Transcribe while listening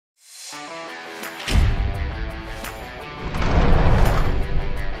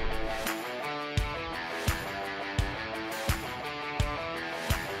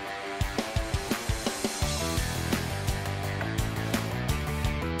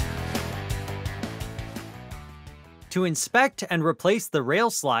To inspect and replace the rail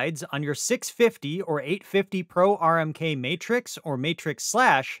slides on your 650 or 850 Pro RMK Matryx or Matryx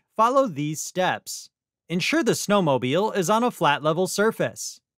Slash, follow these steps. Ensure the snowmobile is on a flat level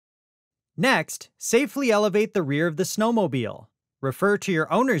surface. Next, safely elevate the rear of the snowmobile. Refer to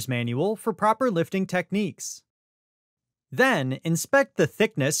your owner's manual for proper lifting techniques. Then, inspect the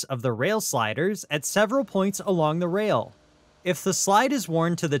thickness of the rail sliders at several points along the rail. If the slide is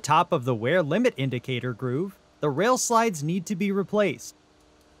worn to the top of the wear limit indicator groove, the rail slides need to be replaced.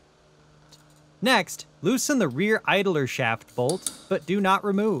 Next, loosen the rear idler shaft bolt, but do not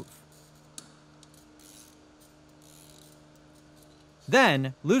remove.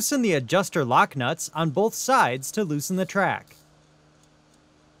 Then, loosen the adjuster lock nuts on both sides to loosen the track.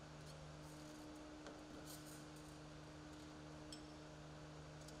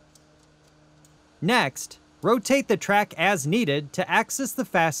 Next, rotate the track as needed to access the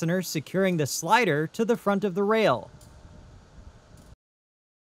fastener securing the slider to the front of the rail.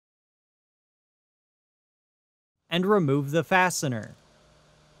 And remove the fastener.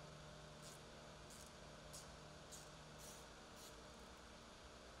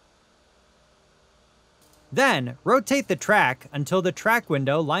 Then, rotate the track until the track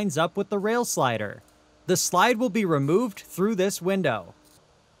window lines up with the rail slider. The slide will be removed through this window.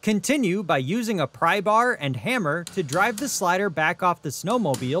 Continue by using a pry bar and hammer to drive the slider back off the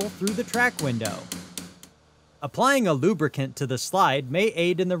snowmobile through the track window. Applying a lubricant to the slide may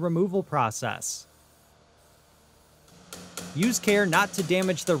aid in the removal process. Use care not to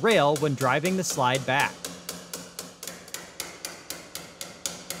damage the rail when driving the slide back.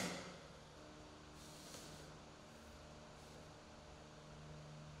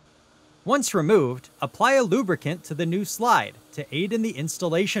 Once removed, apply a lubricant to the new slide to aid in the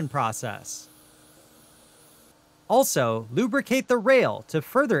installation process. Also, lubricate the rail to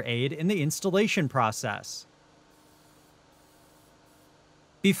further aid in the installation process.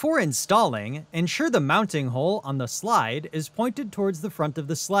 Before installing, ensure the mounting hole on the slide is pointed towards the front of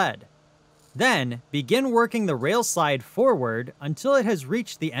the sled. Then, begin working the rail slide forward until it has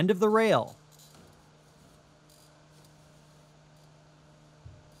reached the end of the rail.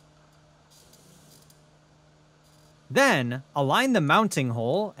 Then, align the mounting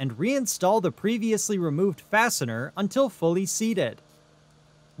hole and reinstall the previously removed fastener until fully seated.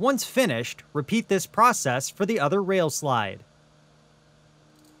 Once finished, repeat this process for the other rail slide.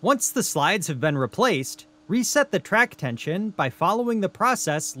 Once the slides have been replaced, reset the track tension by following the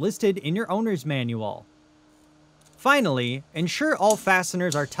process listed in your owner's manual. Finally, ensure all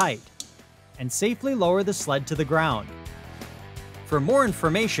fasteners are tight, and safely lower the sled to the ground. For more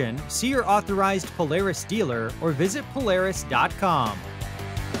information, see your authorized Polaris dealer or visit Polaris.com.